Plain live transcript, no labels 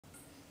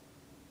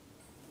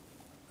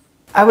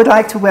I would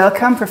like to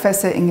welcome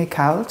Professor Inge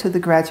Kaul to the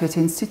Graduate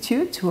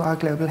Institute, to our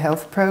Global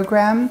Health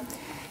Program.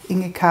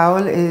 Inge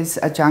Kaul is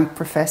Adjunct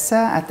Professor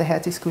at the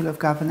Hertie School of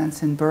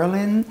Governance in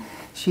Berlin.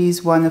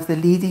 She's one of the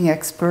leading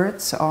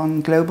experts on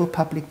global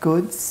public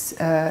goods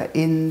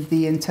in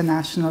the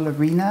international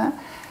arena.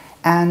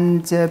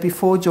 And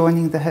before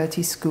joining the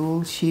Hertie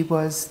School, she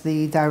was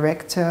the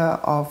director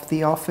of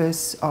the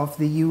Office of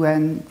the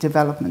UN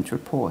Development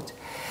Report.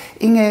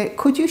 Inge,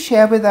 could you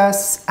share with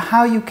us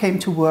how you came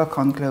to work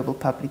on global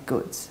public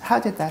goods? How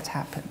did that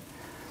happen?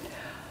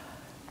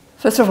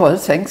 First of all,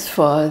 thanks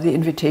for the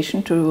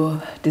invitation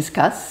to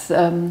discuss.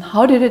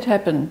 How did it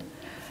happen?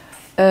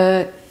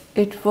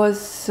 It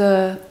was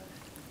a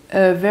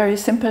very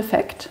simple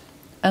fact,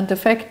 and the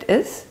fact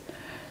is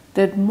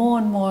that more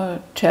and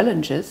more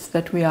challenges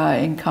that we are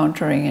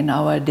encountering in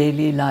our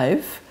daily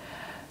life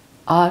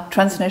are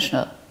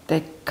transnational.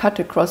 They cut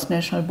across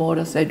national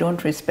borders, they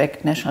don't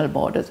respect national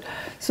borders.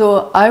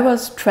 So I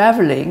was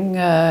traveling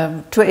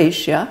to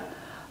Asia,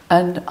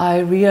 and I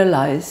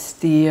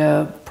realized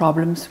the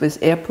problems with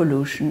air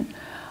pollution.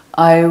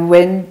 I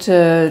went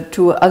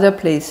to other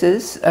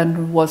places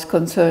and was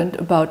concerned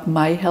about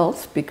my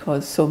health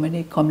because so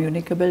many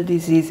communicable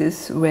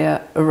diseases were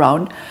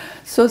around.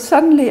 So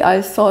suddenly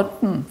I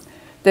thought,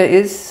 there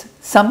is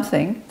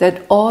something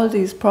that all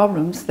these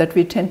problems that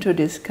we tend to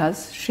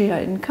discuss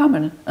share in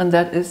common, and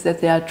that is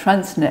that they are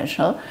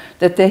transnational,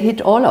 that they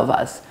hit all of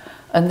us.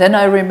 And then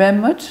I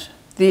remembered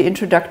the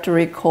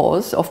introductory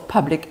course of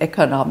public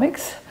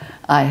economics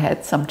I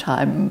had some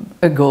time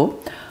ago,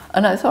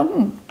 and I thought,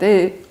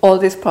 all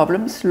these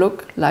problems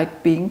look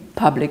like being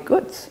public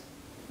goods.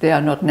 They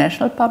are not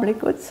national public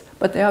goods,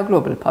 but they are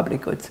global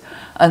public goods.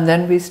 And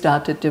then we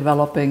started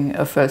developing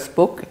a first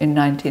book in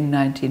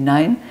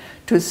 1999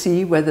 to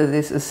see whether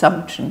this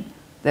assumption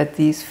that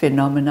these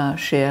phenomena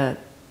share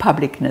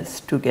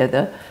publicness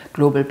together,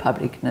 global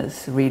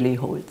publicness, really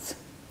holds.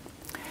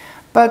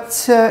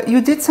 But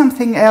you did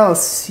something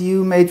else.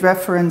 You made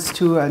reference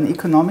to an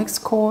economics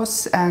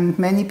course, and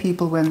many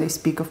people, when they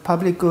speak of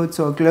public goods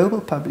or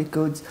global public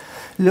goods,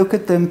 look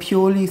at them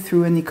purely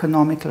through an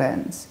economic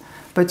lens.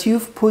 But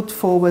you've put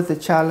forward the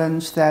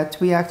challenge that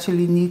we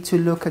actually need to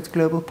look at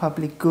global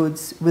public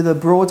goods with a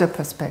broader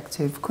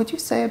perspective. Could you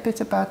say a bit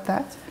about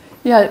that?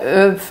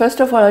 Yeah, first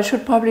of all, I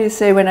should probably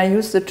say when I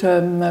use the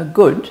term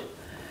good,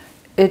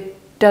 it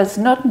does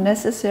not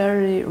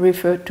necessarily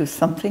refer to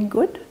something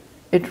good.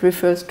 It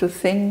refers to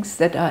things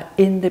that are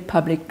in the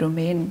public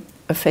domain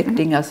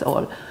affecting us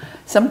all,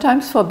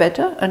 sometimes for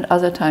better and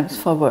other times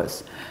for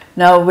worse.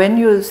 Now, when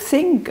you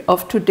think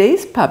of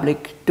today's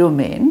public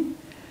domain,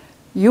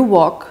 you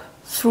walk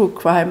through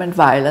crime and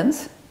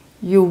violence,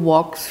 you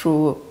walk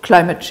through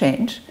climate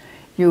change,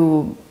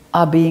 you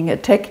are being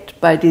attacked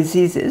by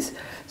diseases.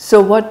 So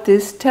what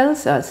this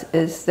tells us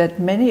is that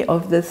many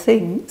of the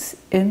things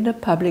in the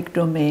public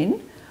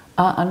domain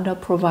are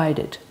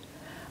underprovided,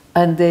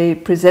 and they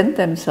present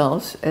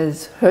themselves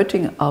as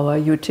hurting our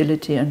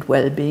utility and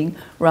well-being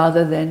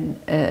rather than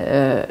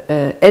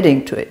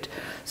adding to it.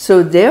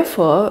 So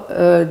therefore,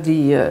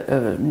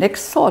 the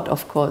next thought,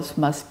 of course,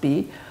 must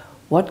be,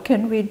 what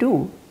can we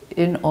do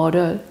in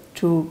order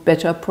to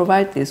better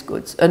provide these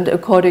goods? And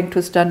according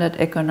to standard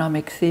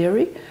economic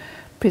theory,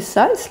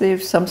 precisely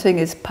if something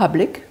is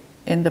public,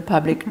 in the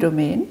public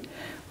domain,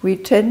 we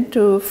tend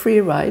to free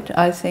ride.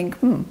 I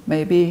think,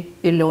 maybe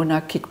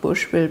Ilona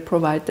Kickbusch will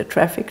provide the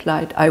traffic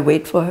light. I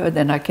wait for her,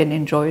 then I can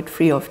enjoy it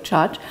free of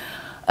charge.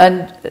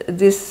 And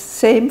this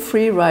same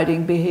free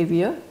riding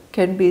behavior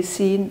can be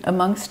seen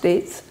among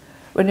states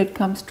when it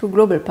comes to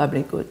global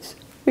public goods.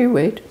 We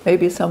wait,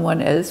 maybe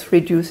someone else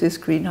reduces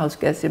greenhouse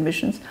gas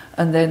emissions,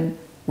 and then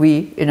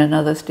we, in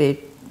another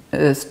state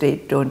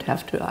don't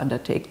have to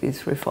undertake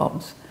these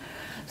reforms.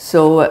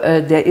 So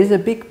there is a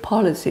big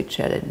policy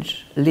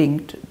challenge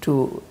linked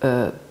to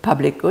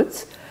public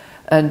goods,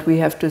 and we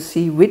have to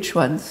see which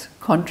ones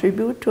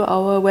contribute to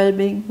our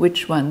well-being,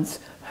 which ones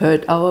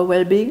hurt our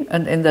well-being,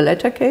 and in the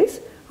latter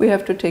case, we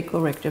have to take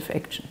corrective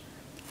action.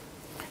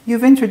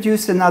 You've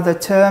introduced another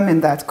term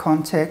in that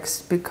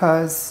context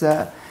because,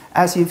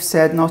 as you've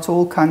said, not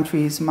all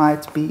countries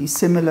might be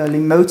similarly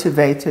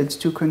motivated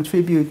to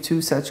contribute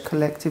to such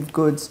collective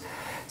goods.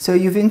 So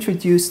you've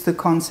introduced the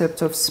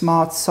concept of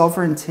smart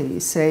sovereignty,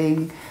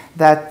 saying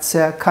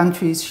that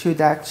countries should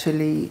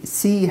actually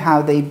see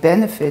how they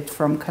benefit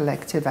from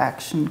collective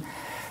action.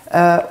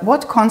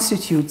 What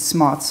constitutes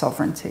smart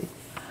sovereignty?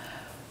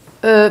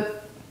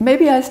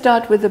 Maybe I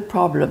start with the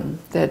problem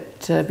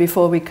that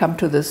before we come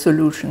to the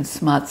solution,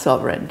 smart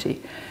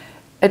sovereignty.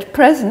 At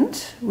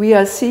present, we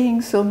are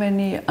seeing so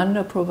many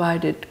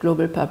underprovided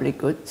global public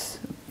goods.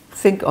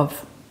 Think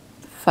of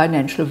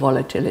financial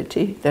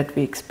volatility that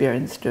we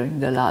experienced during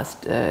the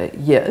last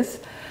years.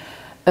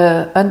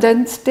 And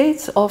then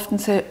states often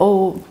say,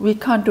 oh, we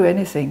can't do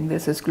anything.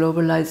 This is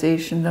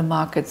globalization, the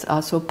markets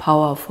are so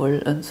powerful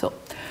and so.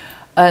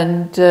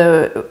 And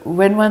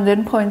when one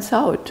then points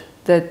out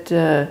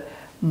that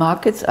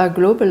markets are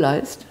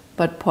globalized,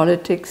 but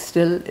politics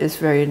still is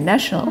very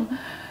national,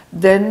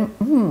 then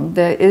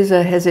there is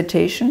a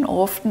hesitation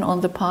often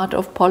on the part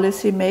of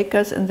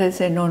policymakers, and they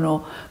say,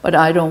 no, but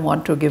I don't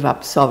want to give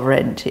up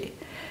sovereignty.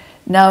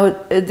 Now,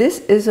 this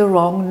is a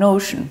wrong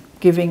notion,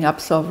 giving up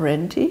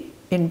sovereignty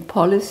in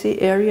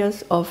policy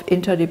areas of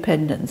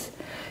interdependence.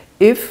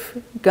 If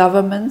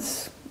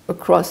governments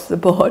across the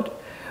board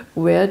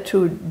were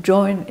to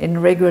join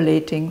in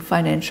regulating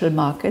financial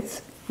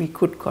markets, we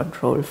could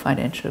control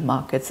financial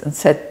markets and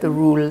set the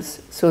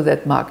rules so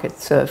that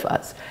markets serve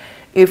us.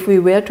 If we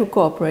were to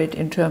cooperate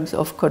in terms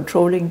of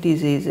controlling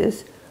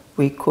diseases,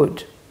 we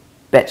could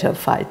better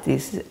fight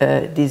these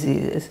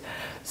diseases.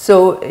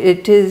 So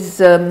it is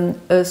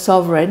a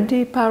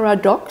sovereignty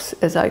paradox,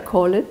 as I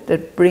call it,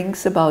 that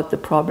brings about the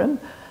problem.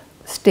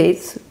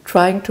 States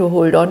trying to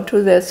hold on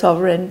to their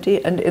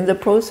sovereignty and in the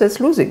process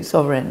losing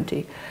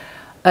sovereignty.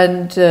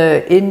 And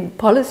in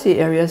policy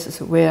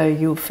areas where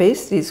you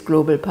face these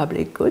global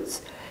public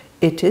goods,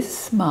 it is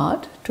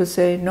smart to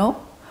say, no,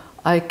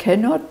 I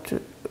cannot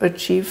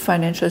achieve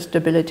financial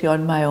stability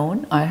on my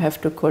own. I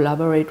have to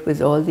collaborate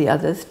with all the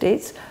other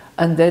states,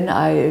 and then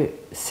I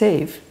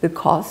save the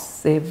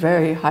costs, the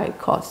very high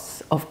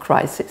costs of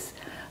crisis.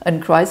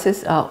 And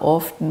crises are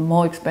often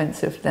more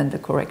expensive than the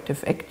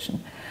corrective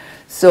action.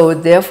 So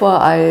therefore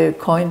I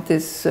coined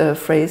this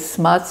phrase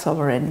smart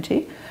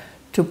sovereignty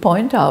to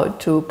point out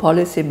to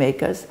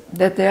policymakers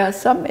that there are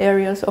some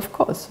areas, of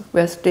course,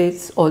 where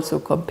states also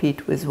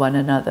compete with one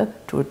another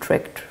to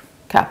attract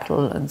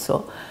capital and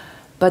so.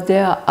 But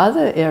there are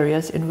other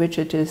areas in which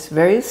it is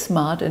very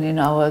smart and in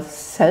our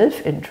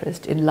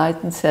self-interest,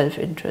 enlightened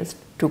self-interest,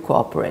 to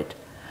cooperate.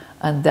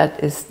 And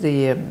that is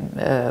the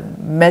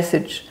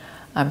message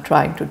I'm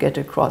trying to get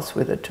across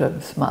with the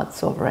term smart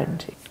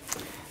sovereignty.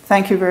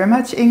 Thank you very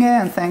much, Inge,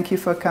 and thank you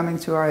for coming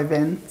to our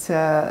event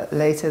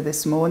later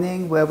this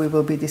morning, where we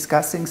will be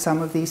discussing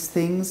some of these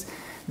things.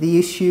 The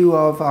issue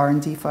of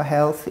R&D for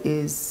health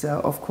is,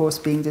 of course,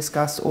 being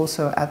discussed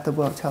also at the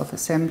World Health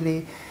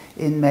Assembly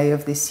in May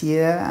of this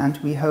year, and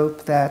we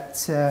hope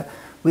that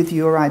with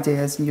your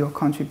ideas and your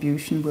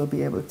contribution, we'll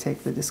be able to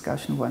take the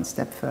discussion one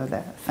step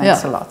further.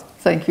 Thanks a lot.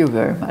 Thank you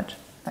very much.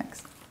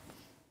 Thanks.